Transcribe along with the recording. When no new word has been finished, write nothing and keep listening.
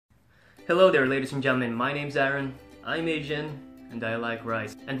Hello there, ladies and gentlemen. My name's Aron. I'm Asian and I like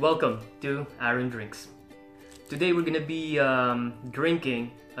rice. And welcome to Aron Drinks. Today we're gonna be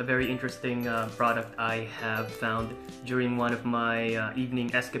drinking a very interesting product I have found during one of my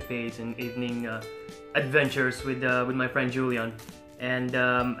evening escapades and evening adventures with my friend Julian. And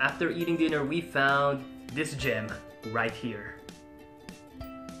after eating dinner, we found this gem right here.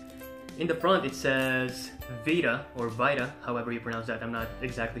 In the front it says VITA or VITA, however you pronounce that, I'm not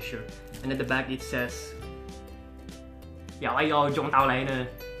exactly sure. And at the back it says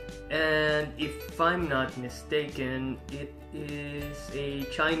and if I'm not mistaken, it is a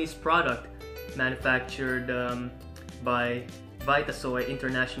Chinese product manufactured by VITA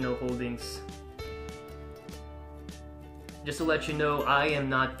International Holdings. Just to let you know, I am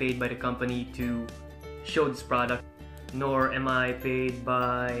not paid by the company to show this product, nor am I paid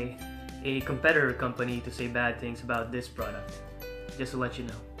by a competitor company to say bad things about this product. Just to let you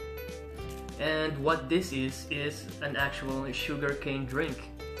know. And what this is an actual sugarcane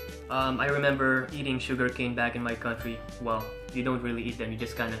drink. I remember eating sugarcane back in my country. Well, you don't really eat them, you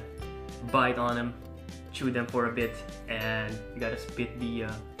just kind of bite on them, chew them for a bit, and you gotta spit the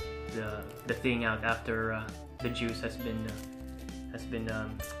thing out after the juice has been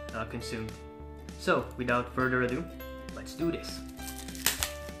consumed. So, without further ado, let's do this.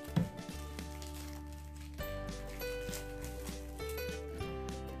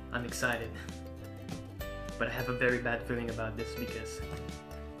 I'm excited, but I have a very bad feeling about this because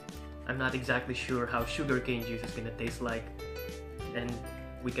I'm not exactly sure how sugarcane juice is gonna taste like, and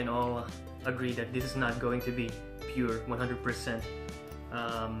we can all agree that this is not going to be pure 100%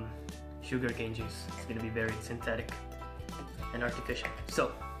 sugarcane juice. It's gonna be very synthetic and artificial.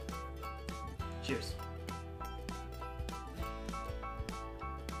 So, cheers.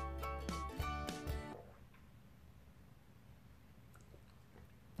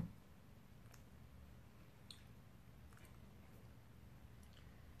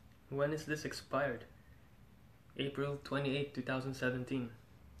 When is this expired? April 28, 2017.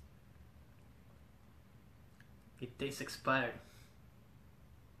 It tastes expired.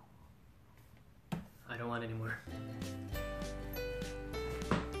 I don't want any more.